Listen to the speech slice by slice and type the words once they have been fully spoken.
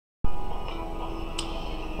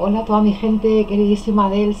Hola a toda mi gente queridísima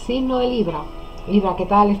del signo de Libra. Libra, ¿qué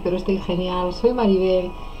tal? Espero estéis genial. Soy Maribel.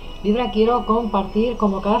 Libra, quiero compartir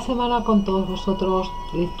como cada semana con todos vosotros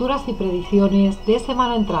lecturas y predicciones de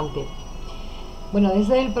semana entrante. Bueno,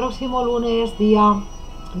 desde el próximo lunes, día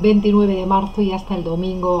 29 de marzo y hasta el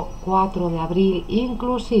domingo 4 de abril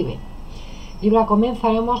inclusive. Libra,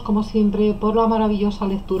 comenzaremos como siempre por la maravillosa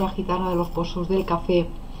lectura gitana de los pozos del café.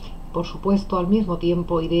 Por supuesto, al mismo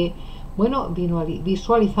tiempo iré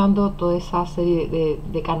visualizando toda esa serie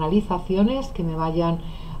de canalizaciones que me vayan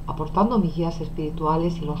aportando mis guías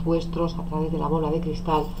espirituales y los vuestros a través de la bola de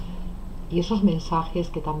cristal, y esos mensajes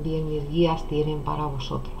que también mis guías tienen para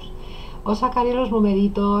vosotros. Os sacaré los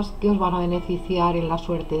numeritos que os van a beneficiar en la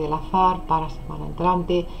suerte del azar para semana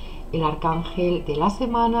entrante, el arcángel de la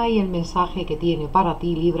semana y el mensaje que tiene para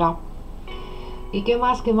ti, Libra. Y qué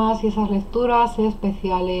más, y esas lecturas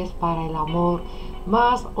especiales para el amor,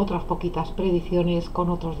 más otras poquitas predicciones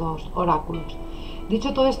con otros dos oráculos.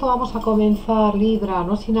 Dicho todo esto, vamos a comenzar, Libra,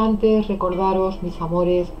 no sin antes recordaros, mis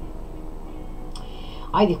amores.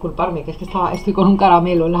 Ay, disculparme, que es que estoy con un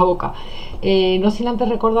caramelo en la boca. No sin antes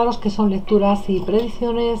recordaros que son lecturas y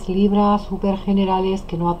predicciones, Libra, súper generales,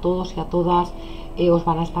 que no a todos y a todas os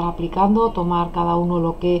van a estar aplicando. Tomar cada uno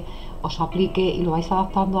lo que os aplique y lo vais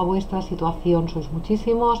adaptando a vuestra situación. Sois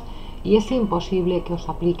muchísimos y es imposible que os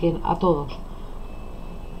apliquen a todos.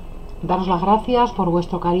 Daros las gracias por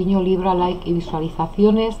vuestro cariño, Libra, like y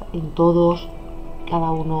visualizaciones en todos, cada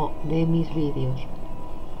uno de mis vídeos.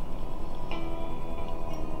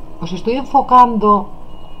 Os estoy enfocando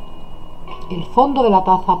el fondo de la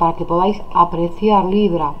taza para que podáis apreciar,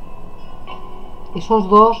 Libra, esos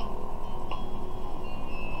dos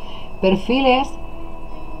perfiles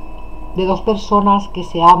de dos personas que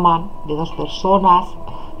se aman, de dos personas,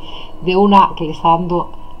 de una que le está dando,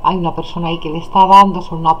 hay una persona ahí que le está dando,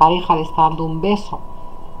 son una pareja, le está dando un beso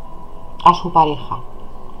a su pareja.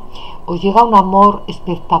 Os llega un amor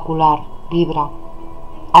espectacular, Libra,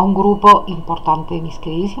 a un grupo importante, mis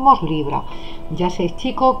queridísimos Libra. Ya seáis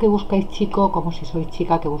chico que buscáis chico, como si sois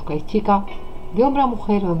chica que buscáis chica, de hombre a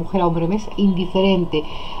mujer o de mujer a hombre, me es indiferente.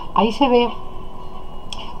 Ahí se ve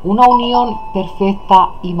una unión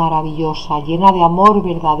perfecta y maravillosa, llena de amor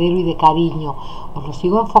verdadero y de cariño. Os lo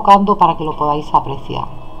sigo enfocando para que lo podáis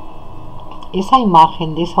apreciar. Esa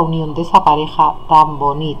imagen de esa unión, de esa pareja tan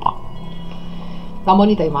bonita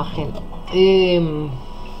imagen.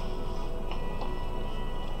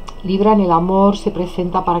 Libra, en el amor se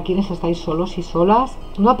presenta para quienes estáis solos y solas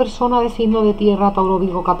una persona de signo de tierra, Tauro,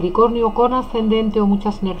 Virgo, Capricornio, con ascendente o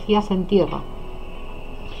muchas energías en tierra.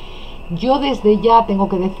 Yo desde ya tengo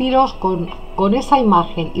que deciros, con esa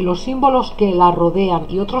imagen y los símbolos que la rodean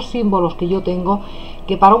y otros símbolos que yo tengo,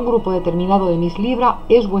 que para un grupo determinado de mis Libra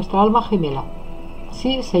es vuestra alma gemela.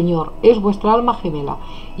 Sí, señor, es vuestra alma gemela.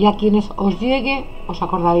 Y a quienes os llegue, os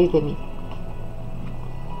acordaréis de mí.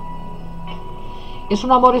 Es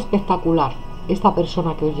un amor espectacular, esta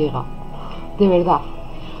persona que os llega. De verdad.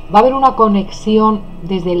 Va a haber una conexión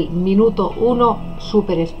desde el minuto 1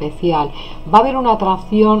 súper especial. Va a haber una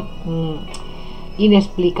atracción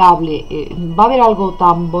inexplicable. Va a haber algo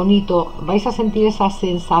tan bonito. Vais a sentir esa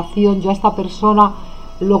sensación. Yo a esta persona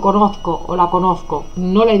lo conozco o la conozco.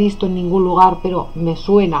 No la he visto en ningún lugar, pero me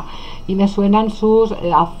suena. Y me suenan sus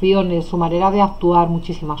acciones, su manera de actuar,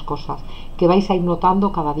 muchísimas cosas que vais a ir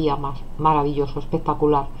notando cada día más. Maravilloso,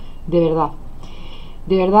 espectacular. De verdad.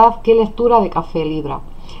 De verdad, qué lectura de café, Libra.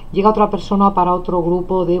 Llega otra persona para otro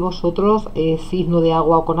grupo de vosotros, signo de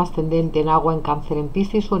agua o con ascendente en agua, en Cáncer, en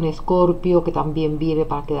Piscis o en Escorpio, que también viene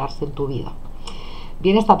para quedarse en tu vida.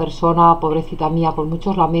 Viene esta persona, pobrecita mía, con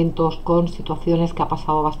muchos lamentos, con situaciones que ha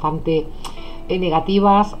pasado bastante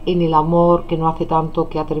negativas en el amor, que no hace tanto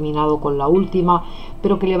que ha terminado con la última,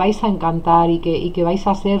 pero que le vais a encantar y que vais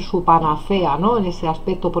a ser su panacea, ¿no? En ese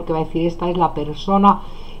aspecto, porque va a decir, esta es la persona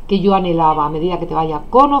que yo anhelaba. A medida que te vaya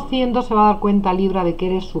conociendo se va a dar cuenta, Libra, de que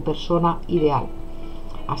eres su persona ideal.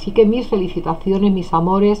 Así que mis felicitaciones, mis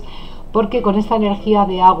amores, porque con esta energía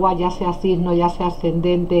de agua, ya sea signo, ya sea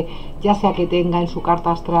ascendente, ya sea que tenga en su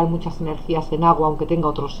carta astral muchas energías en agua, aunque tenga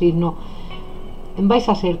otro signo, vais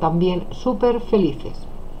a ser también súper felices.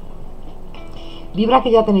 Libra,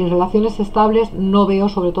 que ya tenéis relaciones estables, no veo,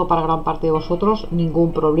 sobre todo para gran parte de vosotros,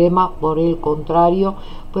 ningún problema. Por el contrario,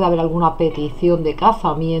 puede haber alguna petición de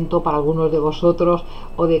casamiento para algunos de vosotros,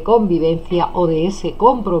 o de convivencia, o de ese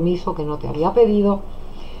compromiso que no te había pedido,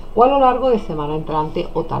 o a lo largo de semana entrante,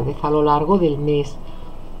 o tal vez a lo largo del mes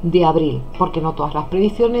de abril, porque no todas las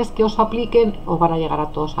predicciones que os apliquen os van a llegar a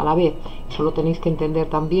todos a la vez. Eso lo tenéis que entender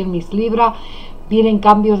también, mis Libra. Vienen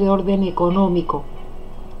cambios de orden económico.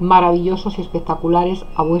 maravillosos y espectaculares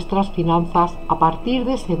a vuestras finanzas a partir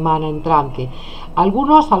de semana entrante.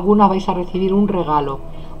 Algunas vais a recibir un regalo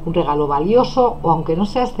valioso, o aunque no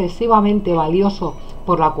sea excesivamente valioso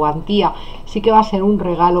por la cuantía, sí que va a ser un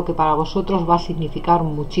regalo que para vosotros va a significar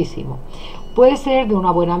muchísimo. Puede ser de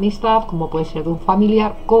una buena amistad, como puede ser de un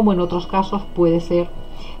familiar, como en otros casos puede ser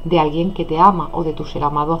de alguien que te ama o de tu ser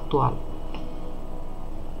amado actual.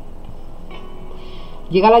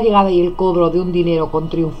 Llega la llegada y el cobro de un dinero con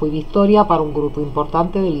triunfo y victoria para un grupo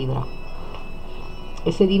importante de Libra.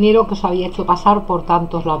 Ese dinero que os había hecho pasar por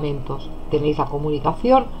tantos lamentos. Tenéis la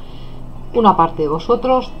comunicación, una parte de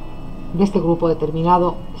vosotros, de este grupo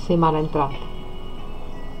determinado, semana entrante.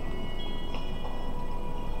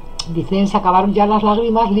 Dicen, se acabaron ya las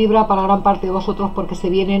lágrimas, Libra, para gran parte de vosotros, porque se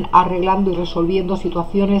vienen arreglando y resolviendo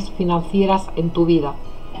situaciones financieras en tu vida.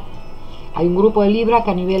 Hay un grupo de Libra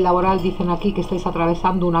que a nivel laboral dicen aquí que estáis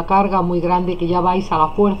atravesando una carga muy grande, que ya vais a la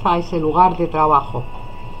fuerza a ese lugar de trabajo.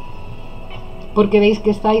 Porque veis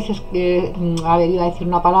que estáis, iba a decir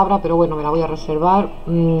una palabra, pero bueno, me la voy a reservar,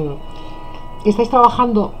 que estáis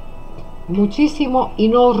trabajando muchísimo y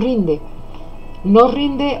no os rinde. No os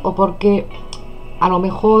rinde, o porque a lo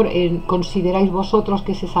mejor consideráis vosotros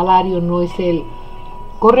que ese salario no es el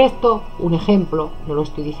correcto. Un ejemplo, no lo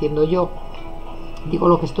estoy diciendo yo, digo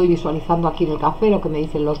lo que estoy visualizando aquí en el café, lo que me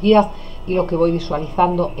dicen los guías y lo que voy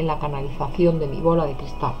visualizando en la canalización de mi bola de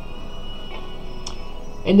cristal.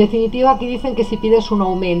 En definitiva, aquí dicen que si pides un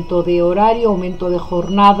aumento de horario, aumento de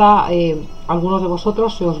jornada, algunos de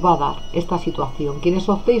vosotros se os va a dar esta situación. Quienes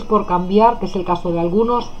optéis por cambiar, que es el caso de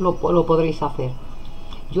algunos, lo podréis hacer.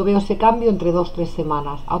 Yo veo ese cambio entre 2-3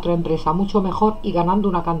 semanas a otra empresa mucho mejor y ganando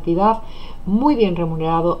una cantidad muy bien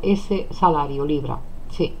remunerado ese salario, Libra.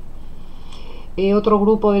 Sí. Otro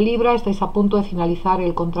grupo de Libra, estáis a punto de finalizar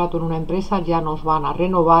el contrato en una empresa, ya nos van a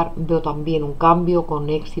renovar. Veo también un cambio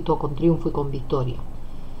con éxito, con triunfo y con victoria.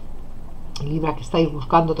 Libra, que estáis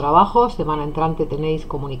buscando trabajo, semana entrante tenéis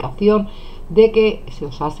comunicación de que se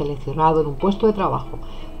os ha seleccionado en un puesto de trabajo.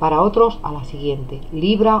 Para otros, a la siguiente.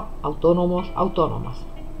 Libra, autónomos, autónomas.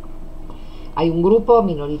 Hay un grupo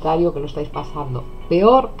minoritario que lo estáis pasando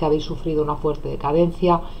peor, que habéis sufrido una fuerte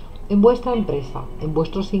decadencia en vuestra empresa, en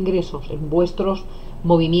vuestros ingresos, en vuestros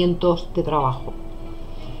movimientos de trabajo.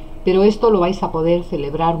 Pero esto lo vais a poder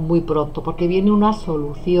celebrar muy pronto, porque viene una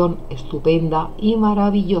solución estupenda y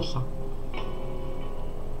maravillosa.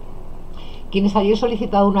 Quienes hayáis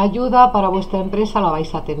solicitado una ayuda para vuestra empresa la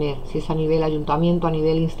vais a tener, si es a nivel ayuntamiento, a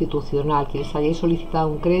nivel institucional. Quienes hayáis solicitado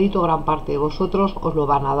un crédito, gran parte de vosotros os lo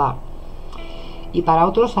van a dar. Y para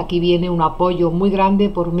otros aquí viene un apoyo muy grande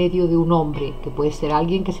por medio de un hombre, que puede ser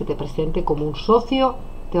alguien que se te presente como un socio,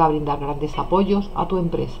 te va a brindar grandes apoyos a tu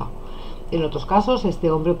empresa. En otros casos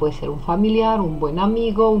este hombre puede ser un familiar, un buen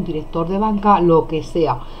amigo, un director de banca, lo que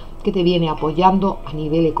sea, que te viene apoyando a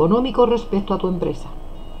nivel económico respecto a tu empresa.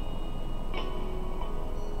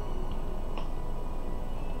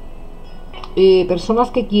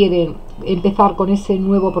 Personas que quieren empezar con ese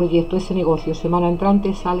nuevo proyecto, ese negocio, semana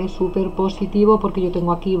entrante sale súper positivo, porque yo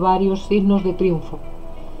tengo aquí varios signos de triunfo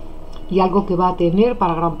y algo que va a tener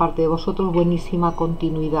para gran parte de vosotros buenísima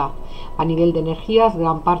continuidad. A nivel de energías,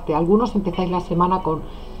 gran parte, algunos empezáis la semana con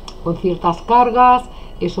ciertas cargas,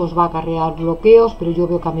 eso os va a acarrear bloqueos, pero yo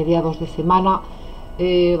veo que a mediados de semana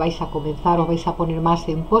vais a comenzar, os vais a poner más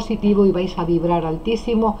en positivo y vais a vibrar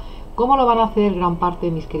altísimo. ¿Cómo lo van a hacer gran parte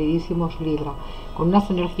de mis queridísimos Libra? Con unas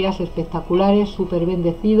energías espectaculares, súper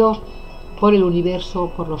bendecidos por el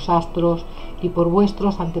universo, por los astros y por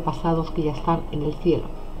vuestros antepasados que ya están en el cielo.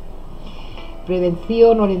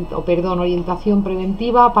 Orientación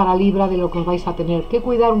preventiva para Libra, de lo que os vais a tener que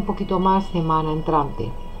cuidar un poquito más semana entrante.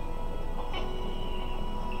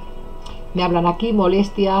 Me hablan aquí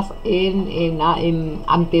molestias en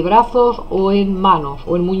antebrazos o en manos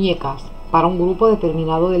o en muñecas para un grupo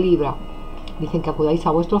determinado de Libra. Dicen que acudáis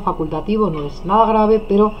a vuestro facultativo, no es nada grave,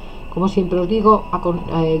 pero como siempre os digo,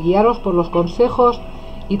 guiaros por los consejos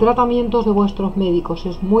y tratamientos de vuestros médicos.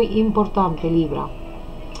 Es muy importante, Libra.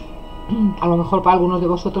 A lo mejor para algunos de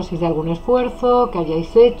vosotros es de algún esfuerzo que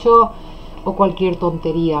hayáis hecho o cualquier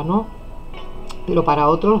tontería, ¿no? Pero para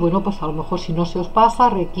otros, bueno, pues a lo mejor si no se os pasa,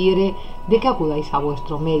 requiere de que acudáis a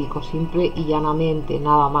vuestro médico, simple y llanamente,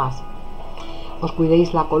 nada más. Os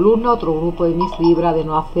cuidéis la columna, otro grupo de mis Libra, de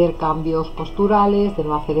no hacer cambios posturales, de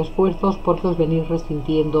no hacer esfuerzos, porque os venís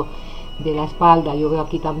resintiendo de la espalda. Yo veo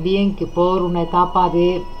aquí también que por una etapa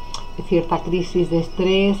de cierta crisis de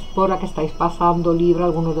estrés por la que estáis pasando, Libra,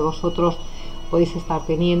 algunos de vosotros podéis estar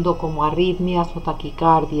teniendo como arritmias o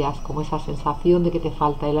taquicardias, como esa sensación de que te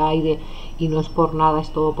falta el aire, y no es por nada, es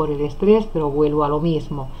todo por el estrés, pero vuelvo a lo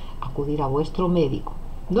mismo, acudir a vuestro médico.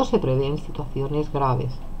 no se prevén situaciones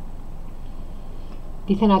graves.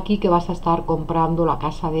 Dicen aquí que vas a estar comprando la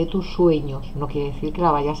casa de tus sueños. No quiere decir que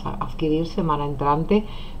la vayas a adquirir semana entrante,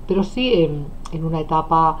 pero sí en una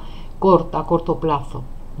etapa corta, a corto plazo.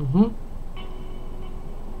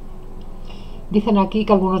 Dicen aquí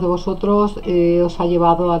que algunos de vosotros os ha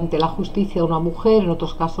llevado ante la justicia una mujer, en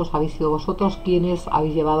otros casos habéis sido vosotros quienes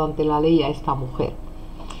habéis llevado ante la ley a esta mujer.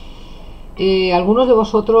 Algunos de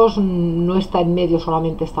vosotros no está en medio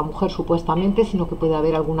solamente esta mujer supuestamente, sino que puede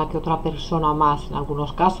haber alguna que otra persona más. En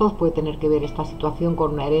algunos casos puede tener que ver esta situación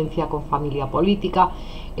con una herencia, con familia política.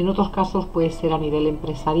 En otros casos puede ser a nivel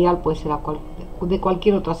empresarial, puede ser de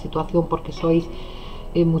cualquier otra situación, porque sois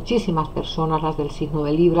muchísimas personas las del signo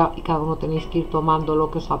de Libra y cada uno tenéis que ir tomando lo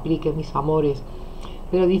que os aplique, mis amores.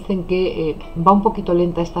 Pero dicen que va un poquito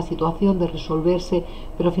lenta esta situación de resolverse,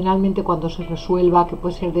 pero finalmente cuando se resuelva, que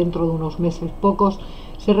puede ser dentro de unos meses pocos,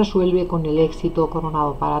 se resuelve con el éxito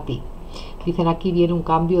coronado para ti. Dicen aquí viene un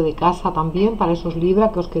cambio de casa también para esos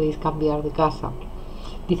Libra que os queréis cambiar de casa.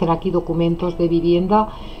 Dicen aquí documentos de vivienda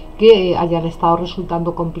que hayan estado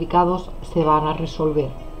resultando complicados se van a resolver.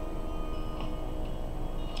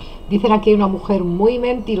 Dicen aquí hay una mujer muy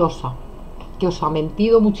mentirosa que os ha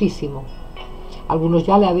mentido muchísimo. Algunos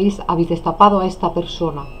ya le habéis destapado a esta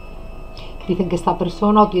persona. Dicen que esta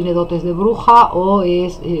persona o tiene dotes de bruja o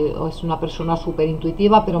es una persona súper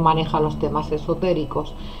intuitiva, pero maneja los temas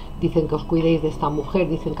esotéricos. Dicen que os cuidéis de esta mujer.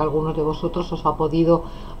 Dicen que a algunos de vosotros os ha podido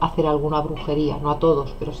hacer alguna brujería. No a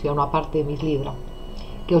todos, pero sí a una parte de mis Libra.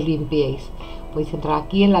 Que os limpiéis. Podéis entrar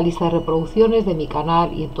aquí en la lista de reproducciones de mi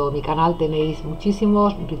canal, y en todo mi canal tenéis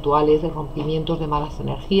muchísimos rituales de rompimientos de malas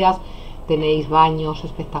energías. Tenéis baños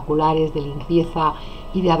espectaculares de limpieza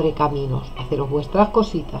y de abre caminos. Haceros vuestras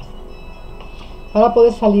cositas para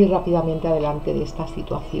poder salir rápidamente adelante de esta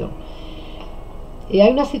situación.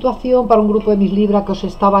 Hay una situación para un grupo de mis Libra que os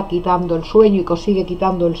estaba quitando el sueño y que os sigue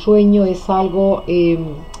quitando el sueño. Es algo,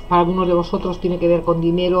 para algunos de vosotros tiene que ver con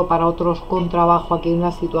dinero, para otros con trabajo. Aquí hay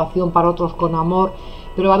una situación, para otros con amor,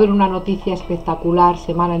 pero va a haber una noticia espectacular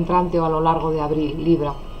semana entrante o a lo largo de abril,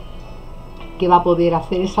 Libra, que va a poder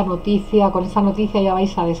hacer esa noticia. Con esa noticia ya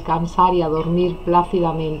vais a descansar y a dormir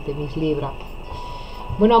plácidamente, mis Libra.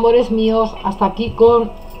 Bueno, amores míos, hasta aquí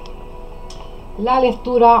con la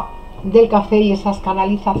lectura del café y esas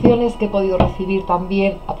canalizaciones que he podido recibir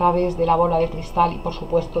también a través de la bola de cristal y por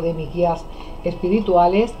supuesto de mis guías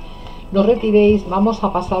espirituales. No retiréis, vamos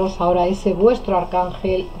a pasaros ahora ese vuestro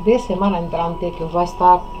arcángel de semana entrante que os va a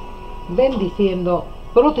estar bendiciendo,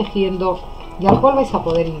 protegiendo y al cual vais a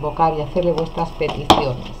poder invocar y hacerle vuestras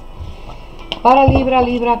peticiones. Para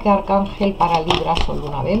Libra, ¿qué arcángel para Libra? Sol,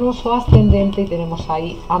 Luna, Venus o ascendente, y tenemos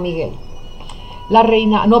ahí a Miguel. La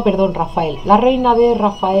reina, no, perdón, Rafael. La reina de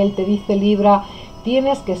Rafael te dice, Libra,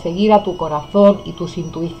 tienes que seguir a tu corazón y tus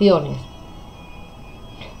intuiciones.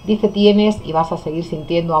 Dice, tienes y vas a seguir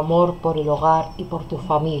sintiendo amor por el hogar y por tu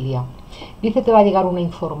familia. Dice, te va a llegar una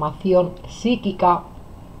información psíquica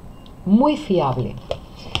muy fiable.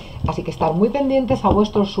 Así que estar muy pendientes a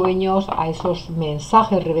vuestros sueños, a esos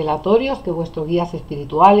mensajes revelatorios que vuestros guías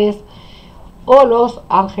espirituales o los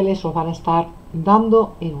ángeles os van a estar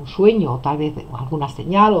dando en un sueño, o tal vez alguna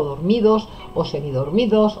señal, o dormidos, o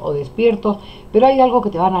semidormidos, o despiertos, pero hay algo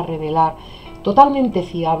que te van a revelar totalmente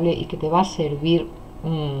fiable y que te va a servir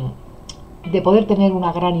de poder tener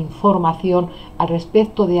una gran información al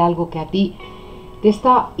respecto de algo que a ti te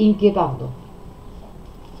está inquietando.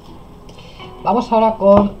 Vamos ahora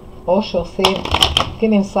con Osho C. ¿Qué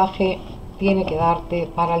mensaje tiene que darte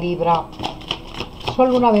para Libra?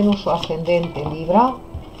 Sol, Luna, Venus o ascendente Libra.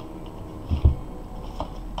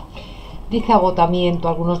 Dice agotamiento.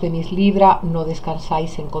 Algunos de mis Libra no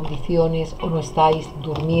descansáis en condiciones o no estáis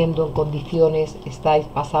durmiendo en condiciones, estáis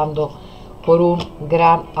pasando por un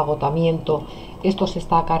gran agotamiento. Esto se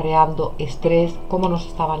está acarreando estrés, como nos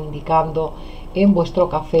estaban indicando en vuestro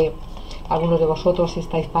café. Algunos de vosotros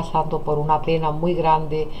estáis pasando por una pena muy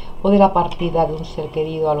grande, o de la partida de un ser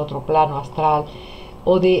querido al otro plano astral,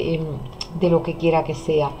 o de lo que quiera que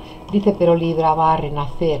sea. Dice, pero Libra va a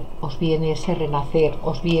renacer, os viene ese renacer,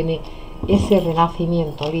 os viene ese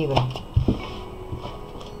renacimiento, Libra.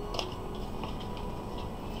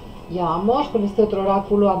 Ya vamos con este otro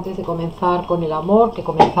oráculo antes de comenzar con el amor, que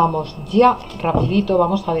comenzamos ya rapidito.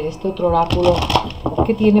 Vamos a ver este otro oráculo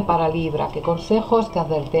que tiene para Libra, qué consejos, qué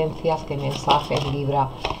advertencias, qué mensajes, Libra.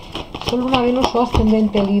 Sol, Luna, Venus o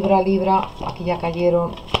ascendente Libra. Libra, aquí ya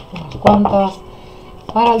cayeron unas cuantas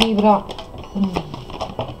para Libra.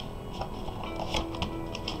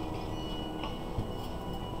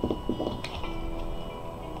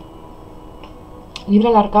 Libra,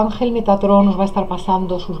 el arcángel Metatrón nos va a estar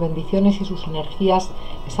pasando sus bendiciones y sus energías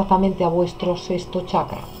exactamente a vuestro sexto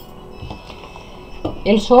chakra.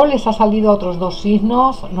 El Sol les ha salido a otros dos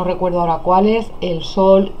signos, no recuerdo ahora cuáles. El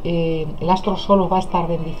Sol, el astro Sol os va a estar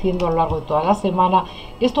bendiciendo a lo largo de toda la semana.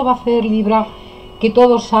 Esto va a hacer, Libra, que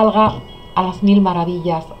todo salga a las mil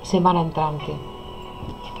maravillas semana entrante.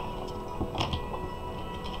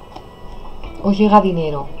 Os llega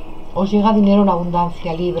dinero en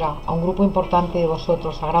abundancia, Libra, a un grupo importante de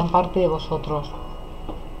vosotros, a gran parte de vosotros.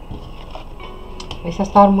 Vais a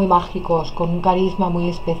estar muy mágicos, con un carisma muy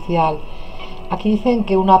especial. Aquí dicen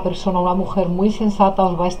que una persona, una mujer muy sensata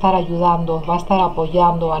os va a estar ayudando, os va a estar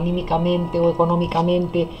apoyando anímicamente o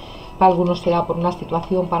económicamente. Para algunos será por una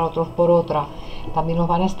situación, para otros por otra. También os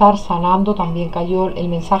van a estar sanando. También cayó el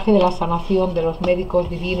mensaje de la sanación de los médicos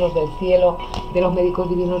divinos del cielo, de los médicos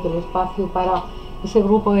divinos del espacio, para ese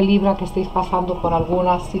grupo de Libra que estéis pasando por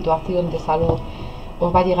alguna situación de salud.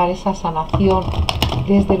 Os va a llegar esa sanación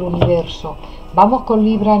desde el universo. Vamos con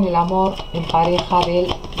Libra en el amor, en pareja, del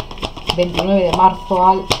 29 de marzo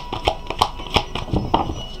al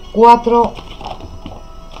 4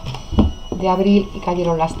 de abril, y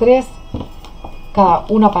cayeron las tres, cada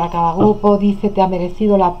una para cada grupo. Dice: te ha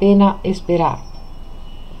merecido la pena esperar.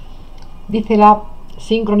 Dice: la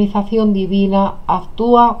sincronización divina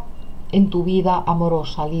actúa en tu vida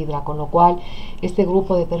amorosa, Libra, con lo cual este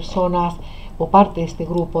grupo de personas, o parte de este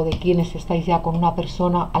grupo de quienes estáis ya con una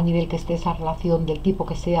persona, al nivel que esté esa relación, del tipo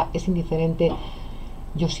que sea, es indiferente.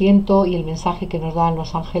 Yo siento, y el mensaje que nos dan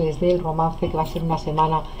los ángeles del romance, que va a ser una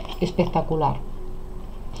semana espectacular.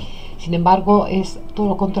 Sin embargo, es todo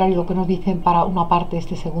lo contrario lo que nos dicen para una parte de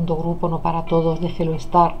este segundo grupo, no para todos. Déjelo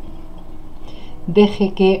estar.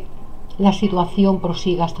 Deje que la situación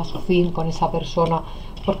prosiga hasta su fin con esa persona,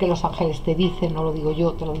 porque los ángeles te dicen, no lo digo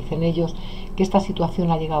yo, te lo dicen ellos, que esta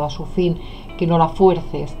situación ha llegado a su fin, que no la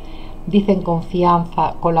fuerces. Dicen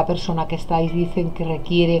confianza con la persona que estáis, dicen que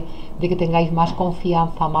requiere de que tengáis más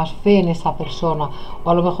confianza, más fe en esa persona, o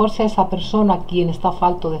a lo mejor sea esa persona quien está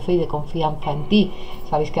falto de fe y de confianza en ti.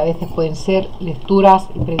 Sabéis que a veces pueden ser lecturas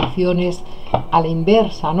y predicciones a la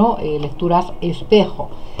inversa, ¿no? Lecturas espejo.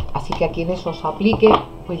 Así que a quienes os aplique,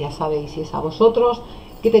 pues ya sabéis, si es a vosotros,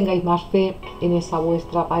 que tengáis más fe en esa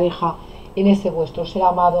vuestra pareja, en ese vuestro ser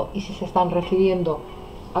amado. Y si se están refiriendo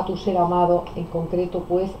a tu ser amado en concreto,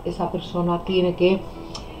 pues esa persona tiene que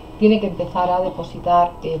empezar a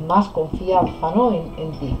depositar más confianza, ¿no?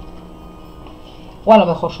 en ti. O a lo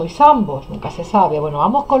mejor sois ambos, nunca se sabe. Bueno,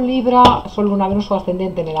 vamos con Libra, Sol, Luna, Venus o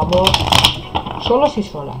ascendente en el amor, solos y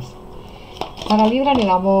solas. Para Libra en el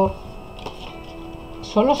amor,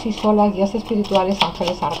 solos y solas, guías espirituales,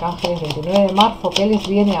 ángeles, arcángeles, 29 de marzo, que les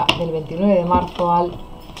viene del 29 de marzo al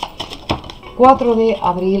 4 de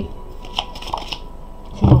abril.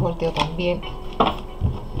 Si nos volteo también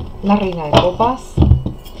la reina de copas.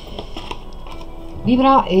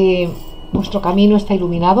 Libra, vuestro camino está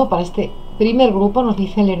iluminado. Para este primer grupo nos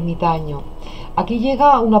dice el ermitaño. Aquí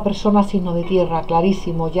llega una persona signo de tierra,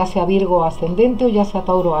 clarísimo, ya sea Virgo ascendente o ya sea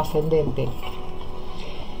Tauro ascendente.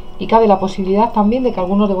 Y cabe la posibilidad también de que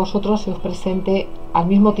alguno de vosotros se os presente al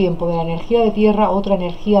mismo tiempo de la energía de tierra otra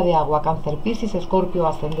energía de agua, Cáncer, Piscis, Escorpio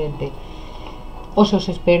ascendente. O se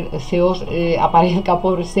os aparezca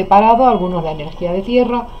por separado a algunos la energía de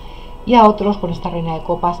tierra y a otros, con esta reina de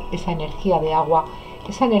copas, esa energía de agua,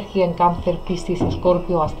 esa energía en Cáncer, Piscis,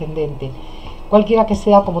 Escorpio ascendente. Cualquiera que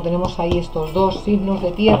sea, como tenemos ahí estos dos signos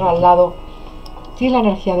de tierra al lado, si es la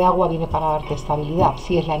energía de agua viene para darte estabilidad,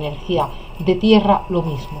 si es la energía de tierra lo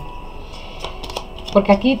mismo.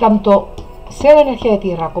 Porque aquí tanto sea la energía de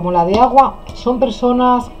tierra como la de agua son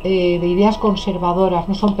personas de ideas conservadoras,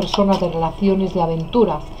 no son personas de relaciones de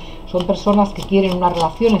aventuras, son personas que quieren una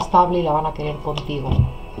relación estable y la van a querer contigo.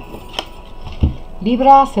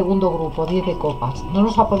 Libra, segundo grupo, 10 de copas. No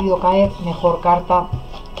nos ha podido caer mejor carta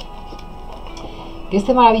que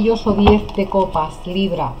este maravilloso 10 de copas.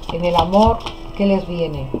 Libra, en el amor, ¿qué les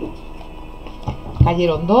viene?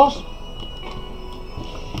 Cayeron dos.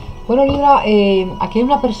 Bueno, Libra, aquí hay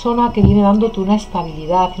una persona que viene dándote una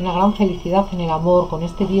estabilidad y una gran felicidad en el amor con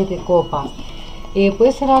este 10 de copas.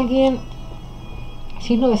 Puede ser alguien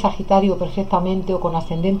signo de Sagitario perfectamente, o con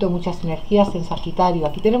ascendente o muchas energías en Sagitario.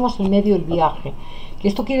 Aquí tenemos en medio el viaje.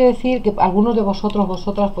 Esto quiere decir que algunos de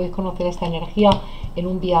vosotras podéis conocer esta energía en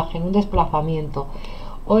un viaje, en un desplazamiento,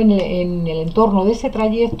 o en el entorno de ese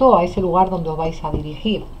trayecto a ese lugar donde os vais a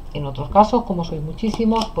dirigir. En otros casos, como sois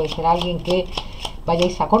muchísimos, puede ser alguien que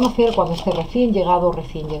vayáis a conocer cuando esté recién llegado o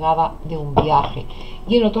recién llegada de un viaje.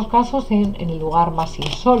 Y en otros casos en el lugar más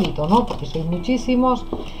insólito, ¿no? Porque sois muchísimos.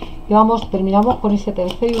 Y terminamos con ese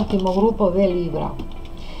tercer y último grupo de Libra.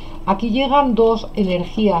 Aquí llegan dos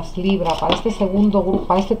energías, Libra, para este segundo grupo,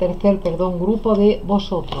 para este tercer, perdón, grupo de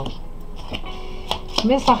vosotros.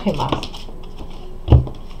 Mensaje más.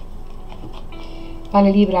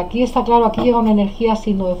 Vale, Libra, aquí está claro, aquí llega una energía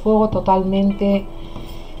signo de fuego totalmente.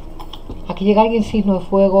 Aquí llega alguien signo de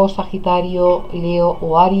fuego, Sagitario, Leo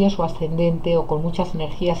o Aries o ascendente, o con muchas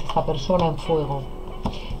energías esta persona en fuego.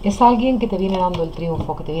 Es alguien que te viene dando el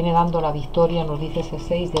triunfo, que te viene dando la victoria, nos dice ese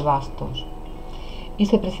 6 de bastos. Y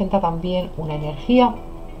se presenta también una energía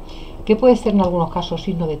que puede ser en algunos casos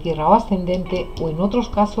signo de tierra o ascendente, o en otros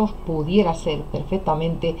casos pudiera ser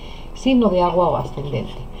perfectamente signo de agua o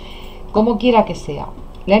ascendente. Como quiera que sea,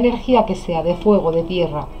 la energía que sea de fuego, de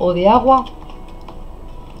tierra o de agua,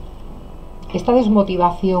 esta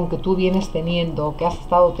desmotivación que tú vienes teniendo, que has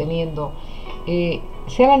estado teniendo,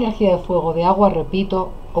 sea la energía de fuego, de agua, repito,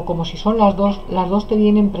 o como si son las dos te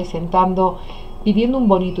vienen presentando, pidiendo un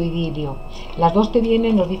bonito idilio. Las dos te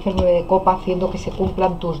vienen, nos dice el 9 de copa, haciendo que se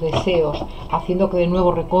cumplan tus deseos, haciendo que de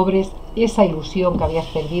nuevo recobres esa ilusión que habías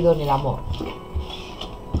perdido en el amor.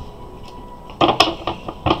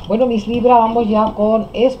 Bueno, mis Libra, vamos ya con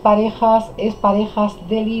exparejas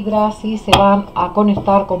de Libra, si se van a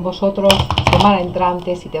conectar con vosotros semana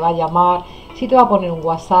entrante, si te va a llamar, si te va a poner un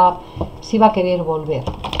WhatsApp, si va a querer volver.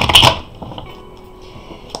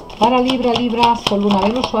 Para Libra, Sol, Luna,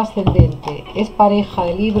 Venus o ascendente, es pareja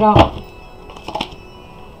de Libra,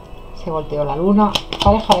 se volteó la Luna,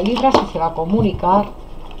 pareja de Libra, si se va a comunicar,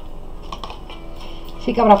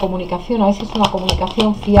 sí que habrá comunicación, a ver si es una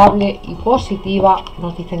comunicación fiable y positiva,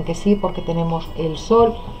 nos dicen que sí porque tenemos el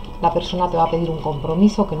Sol, la persona te va a pedir un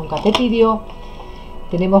compromiso que nunca te pidió,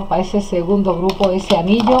 tenemos para ese segundo grupo ese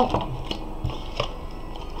anillo.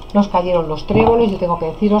 Nos cayeron los tréboles. Yo tengo que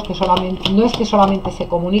deciros que solamente, no es que solamente se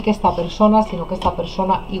comunique esta persona, sino que esta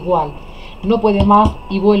persona igual no puede más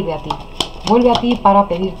y vuelve a ti para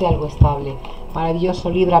pedirte algo estable. Maravilloso,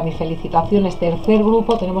 Libra, mis felicitaciones. Tercer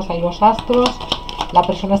grupo, tenemos ahí los astros. La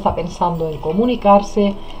persona está pensando en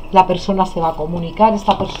comunicarse, la persona se va a comunicar,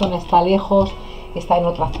 esta persona está lejos, está en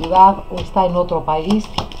otra ciudad o está en otro país.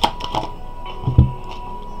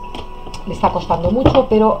 Le está costando mucho,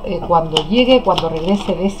 pero cuando llegue, cuando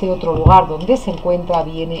regrese de ese otro lugar donde se encuentra,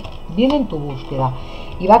 viene en tu búsqueda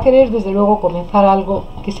y va a querer desde luego comenzar algo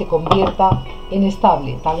que se convierta en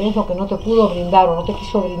estable. Tal vez lo que no te pudo brindar o no te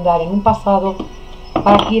quiso brindar en un pasado,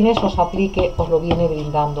 para quienes os aplique, os lo viene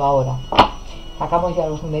brindando ahora. Sacamos ya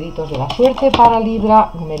los numeritos de la suerte para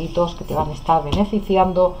Libra, numeritos que te van a estar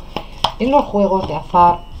beneficiando en los juegos de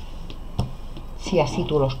azar, si así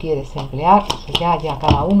tú los quieres emplear. Eso ya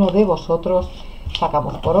cada uno de vosotros.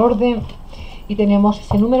 Sacamos por orden y tenemos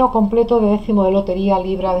ese número completo de décimo de lotería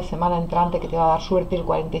Libra de semana entrante que te va a dar suerte, el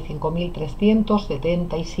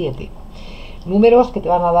 45.377. Números que te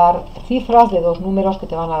van a dar, cifras de dos números que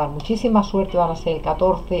te van a dar muchísima suerte, van a ser el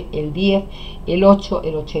 14, el 10, el 8,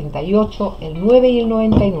 el 88, el 9 y el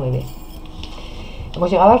 99. Hemos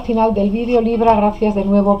llegado al final del vídeo, Libra, gracias de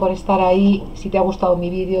nuevo por estar ahí. Si te ha gustado mi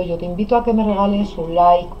vídeo, yo te invito a que me regales un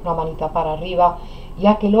like, una manita para arriba y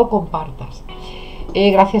a que lo compartas.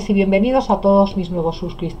 Gracias y bienvenidos a todos mis nuevos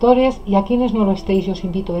suscriptores, y a quienes no lo estéis, yo os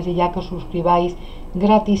invito desde ya que os suscribáis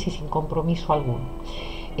gratis y sin compromiso alguno.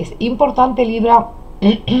 Es importante, Libra,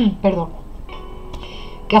 perdón,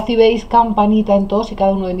 que activéis campanita en todos y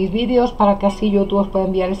cada uno de mis vídeos, para que así YouTube os pueda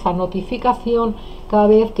enviar esa notificación cada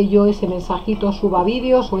vez que yo ese mensajito suba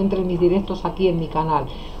vídeos o entre en mis directos aquí en mi canal.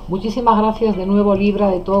 Muchísimas gracias de nuevo, Libra,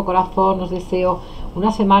 de todo corazón. Os deseo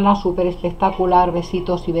una semana súper espectacular.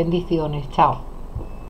 Besitos y bendiciones. Chao.